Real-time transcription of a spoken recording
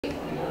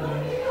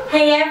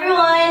Hi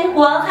everyone!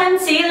 Welcome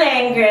to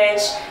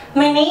Language.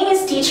 My name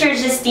is Teacher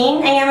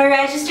Justine. I am a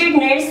registered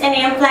nurse and I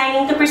am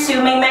planning to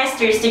pursue my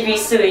master's degree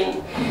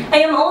soon. I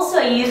am also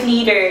a youth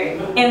leader.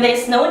 In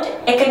this note,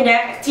 I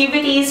conduct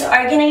activities,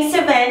 organize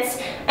events,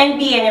 and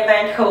be an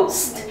event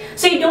host.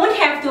 So you don't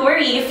have to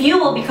worry if you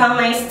will become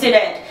my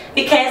student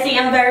because I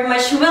am very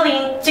much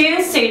willing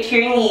to suit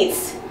your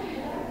needs.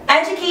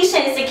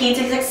 Education is the key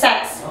to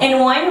success, and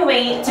one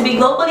way to be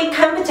globally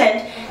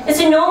competent is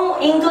to know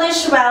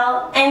English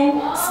well and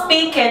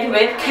speak it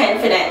with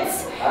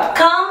confidence.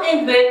 Come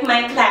and book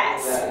my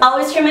class.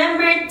 Always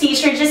remember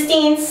Teacher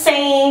Justine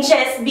saying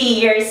just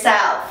be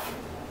yourself.